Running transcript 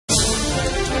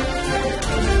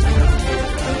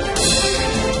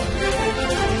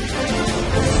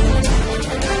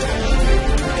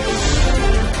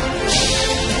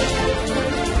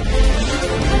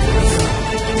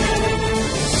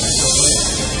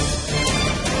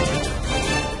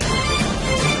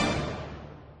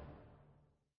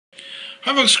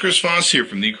Hi folks, Chris Voss here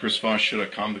from the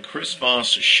ChrisVossShow.com, the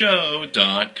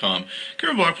ChrisVossShow.com.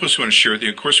 Current blog post we want to share with you.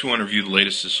 Of course, we want to review the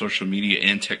latest in social media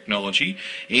and technology.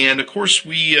 And of course,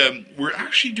 we're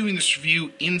actually doing this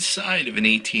review inside of an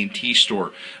AT&T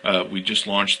store. We just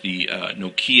launched the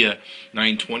Nokia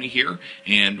 920 here,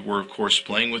 and we're of course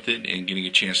playing with it and getting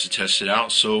a chance to test it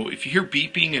out. So if you hear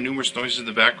beeping and numerous noises in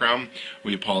the background,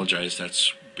 we apologize.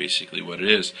 That's basically what it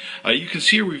is. You can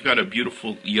see here we've got a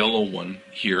beautiful yellow one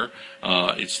here.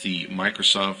 It's the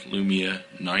Microsoft Lumia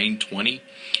 920,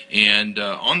 and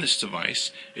on this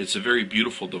device, it's a very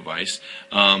beautiful device.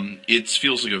 It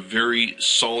feels like a very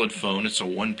solid phone. It's a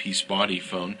one-piece body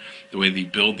phone, the way they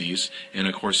build these, and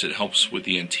of course it helps with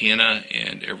the antenna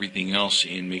and everything else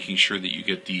in making sure that you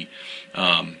get the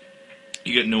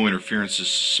you get no interferences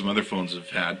some other phones have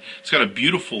had. It's got a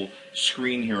beautiful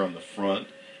screen here on the front,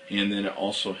 and then it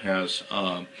also has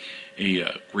a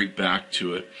great back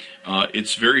to it.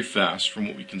 It's very fast from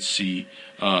what we can see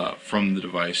from the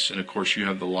device, and of course you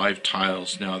have the live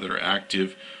tiles now that are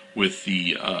active with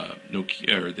the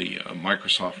Nokia or the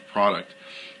Microsoft product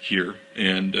here,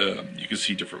 and you can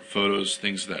see different photos,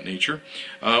 things of that nature.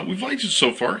 We've liked it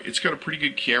so far. It's got a pretty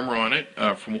good camera on it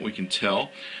from what we can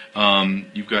tell.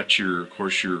 You've got of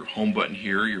course your home button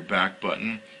here, your back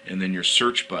button, and then your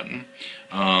search button.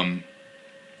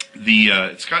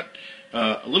 It's got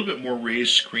a little bit more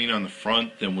raised screen on the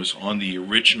front than was on the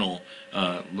original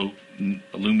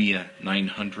Lumia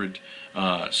 900.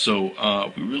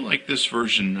 So we really like this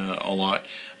version a lot.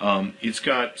 It's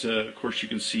got, of course, you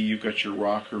can see you've got your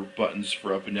rocker buttons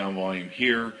for up and down volume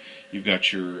here. You've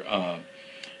got your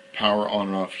power on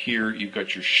and off here. You've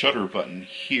got your shutter button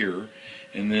here.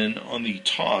 And then on the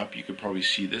top, you could probably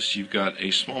see this. You've got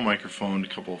a small microphone, a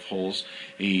couple of holes,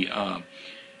 a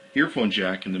earphone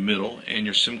jack in the middle, and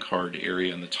your SIM card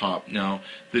area on the top. Now,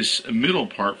 this middle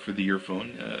part for the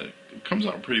earphone comes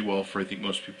out pretty well for I think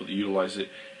most people that utilize it,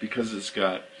 because it's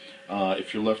got,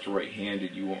 if you're left or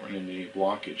right-handed, you won't run into any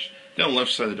blockage. Then on the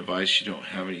left side of the device, you don't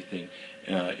have anything,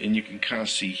 and you can kind of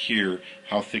see here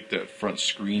how thick that front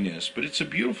screen is. But it's a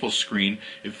beautiful screen.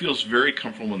 It feels very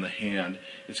comfortable in the hand.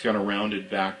 It's got a rounded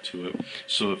back to it,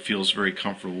 so it feels very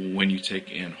comfortable when you take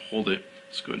and hold it.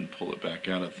 Let's go ahead and pull it back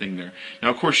out of the thing there. Now,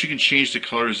 of course, you can change the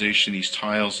colorization of these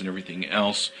tiles and everything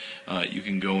else. You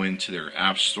can go into their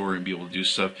App Store and be able to do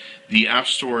stuff. The App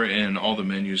Store and all the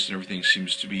menus and everything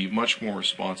seems to be much more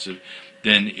responsive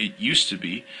than it used to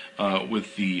be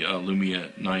with the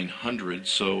Lumia 900.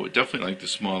 So definitely like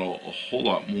this model a whole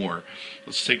lot more.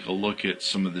 Let's take a look at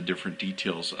some of the different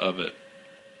details of it.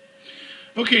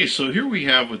 Okay, so here we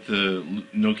have with the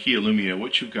Nokia Lumia,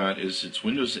 what you've got is it's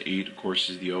Windows 8, of course,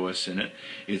 is the OS in it.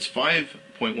 It's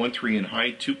 5.13 in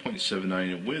height,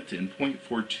 2.79 in width, and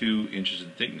 0.42 inches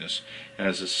in thickness. It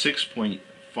has a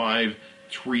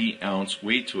 6.53 ounce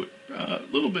weight to it. A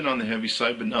little bit on the heavy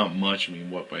side, but not much. I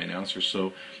mean, what, by an ounce or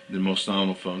so than most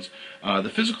nominal phones. The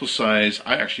physical size,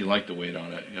 I actually like the weight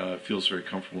on it. It feels very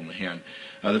comfortable in the hand.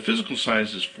 The physical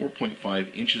size is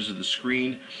 4.5 inches of the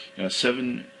screen,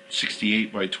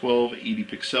 768 by 1280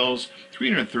 pixels,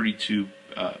 332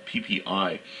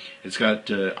 ppi. It's got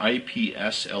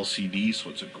IPS LCD, so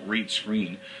it's a great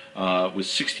screen with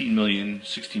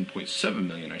 16.7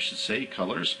 million, I should say,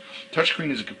 colors.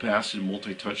 Touchscreen is a capacitive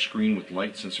multi-touch screen with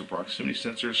light sensor, proximity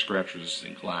sensor,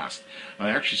 scratch-resistant glass.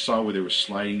 I actually saw where they were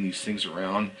sliding these things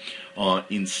around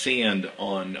in sand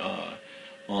on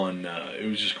it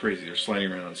was just crazy. They're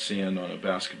sliding around on sand on a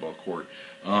basketball court.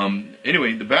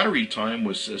 Anyway, the battery time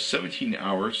was 17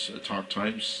 hours talk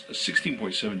time,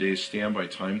 16.7 days standby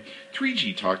time.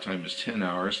 3G talk time is 10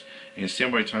 hours, and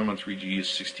standby time on 3G is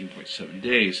 16.7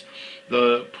 days.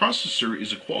 The processor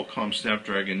is a Qualcomm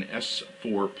Snapdragon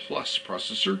S4 Plus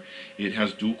processor. It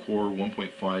has dual-core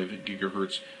 1.5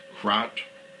 gigahertz Crot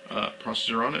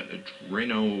processor on it.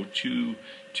 Adreno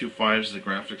 225 is the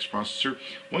graphics processor.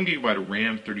 1 gigabyte of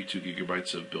RAM, 32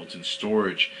 gigabytes of built-in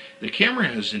storage. The camera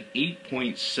has an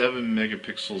 8.7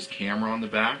 megapixels camera on the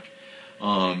back,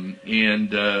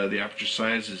 and the aperture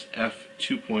size is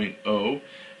f2.0.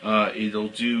 It'll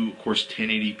do, of course,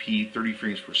 1080p, 30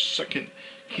 frames per second.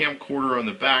 Camcorder on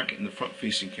the back, and the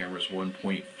front-facing camera is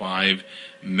 1.5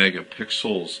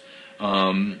 megapixels.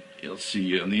 Let's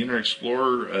see, on the Internet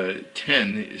Explorer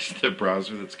 10 is the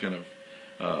browser. That's kind of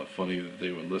funny that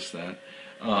they would list that.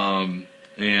 And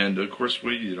of course,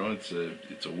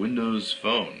 it's a Windows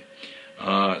phone.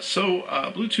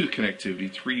 Bluetooth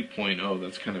connectivity 3.0.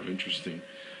 That's kind of interesting.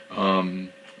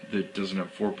 That doesn't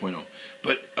have 4.0.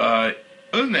 But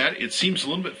other than that, it seems a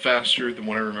little bit faster than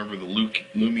what I remember the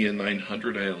Lumia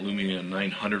 900. I had a Lumia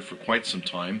 900 for quite some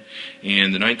time,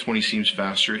 and the 920 seems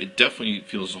faster. It definitely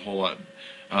feels a whole lot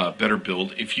better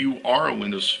build. If you are a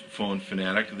Windows Phone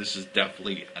fanatic, this is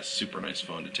definitely a super nice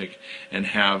phone to take and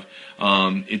have.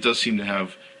 It does seem to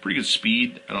have pretty good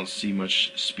speed. I don't see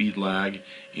much speed lag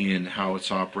in how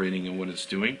it's operating and what it's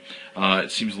doing.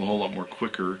 It seems a whole lot more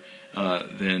quicker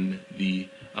than the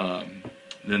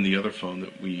other phone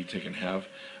that we take and have,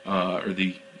 or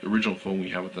the original phone we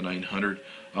have with the 900.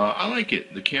 I like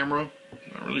it. The camera,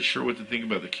 I'm not really sure what to think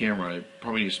about the camera. I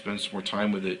probably need to spend some more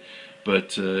time with it,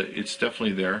 but it's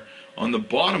definitely there. On the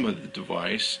bottom of the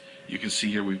device, you can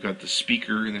see here we've got the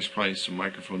speaker, and there's probably some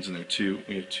microphones in there too.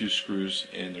 We have 2 screws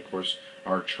and, of course,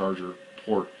 our charger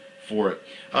port for it.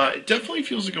 It definitely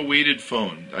feels like a weighted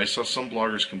phone. I saw some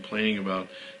bloggers complaining about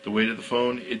the weight of the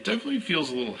phone. It definitely feels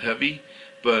a little heavy,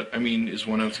 but, I mean, is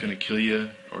 1 ounce going to kill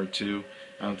you, or 2?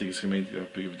 I don't think it's going to make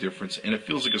that big of a difference, and it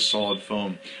feels like a solid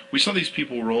phone. We saw these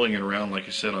people rolling it around, like I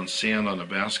said, on sand on a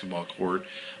basketball court,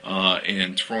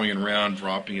 and throwing it around,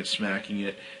 dropping it, smacking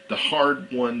it. The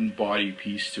hard one-body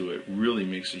piece to it really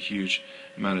makes a huge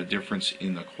amount of difference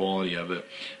in the quality of it.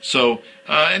 So,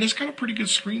 and it's got a pretty good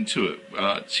screen to it.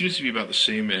 It seems to be about the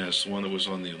same as the one that was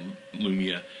on the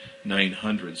Lumia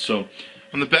 900. So,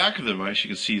 on the back of the device, you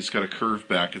can see it's got a curved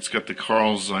back. It's got the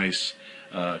Carl Zeiss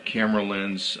camera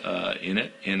lens in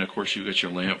it, and of course you've got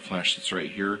your lamp flash that's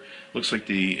right here. Looks like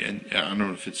and I don't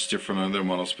know if it's different on other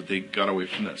models, but they got away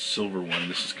from that silver one.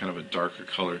 This is kind of a darker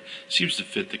color. Seems to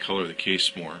fit the color of the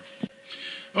case more.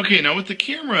 Okay, now with the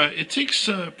camera, it takes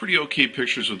pretty okay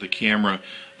pictures with the camera.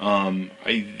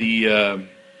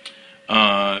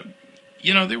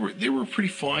 You know, they were pretty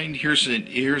fine. Here's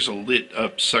a lit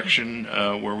up section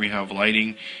where we have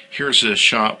lighting. Here's a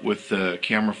shot with the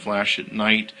camera flash at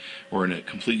night, or in a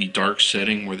completely dark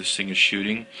setting where this thing is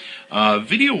shooting.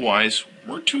 Video wise,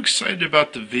 we're too excited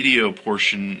about the video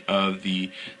portion of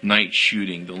the night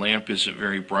shooting. The lamp isn't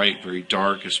very bright, very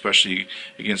dark, especially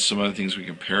against some other things we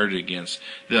compared it against.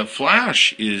 The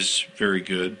flash is very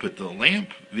good, but the lamp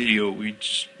video we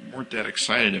just weren't that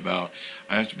excited about.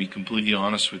 I have to be completely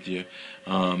honest with you,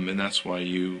 and that's why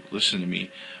you listen to me.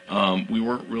 We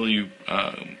weren't really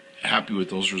happy with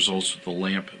those results with the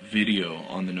lamp video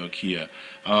on the Nokia.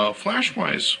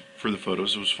 Flash-wise, for the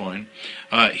photos, it was fine.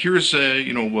 Here's a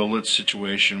well-lit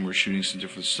situation. We're shooting some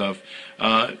different stuff.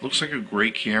 It looks like a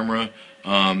great camera.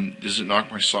 Does it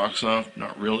knock my socks off?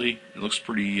 Not really. It looks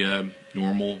pretty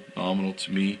nominal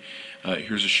to me.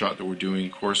 Here's a shot that we're doing,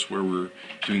 of course, where we're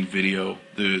doing video.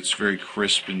 It's very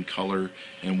crisp in color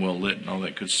and well lit and all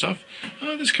that good stuff.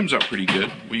 This comes out pretty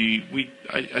good.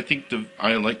 I think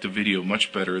I like the video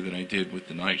much better than I did with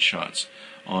the night shots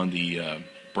on the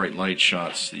bright light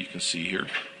shots that you can see here.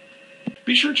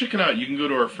 Be sure to check it out. You can go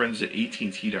to our friends at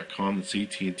amzn.to. That's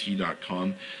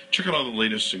AT&T.com. Check out all the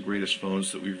latest and greatest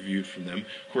phones that we reviewed from them.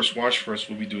 Of course, watch for us.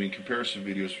 We'll be doing comparison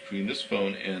videos between this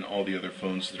phone and all the other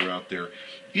phones that are out there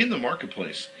in the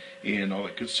marketplace and all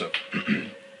that good stuff.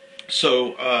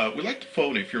 So, we like the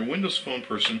phone. If you're a Windows Phone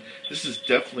person, this is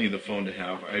definitely the phone to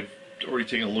have. I've already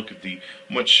taken a look at the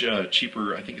much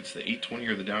cheaper, I think it's the 820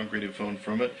 or the downgraded phone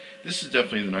from it. This is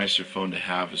definitely the nicer phone to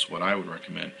have, is what I would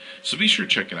recommend. So be sure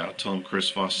to check it out. Tell them Chris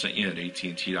Voss sent you at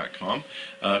AT&T.com.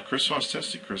 Chris Voss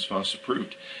tested, Chris Voss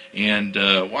approved. And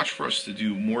watch for us to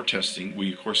do more testing.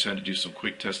 We, of course, had to do some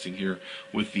quick testing here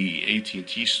with the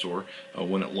AT&T store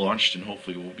when it launched, and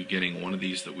hopefully we'll be getting one of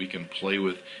these that we can play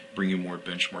with, bring you more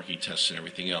benchmarking tests and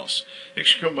everything else. Make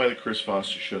sure to come by the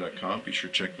ChrisVossShow.com. Be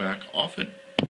sure to check back often.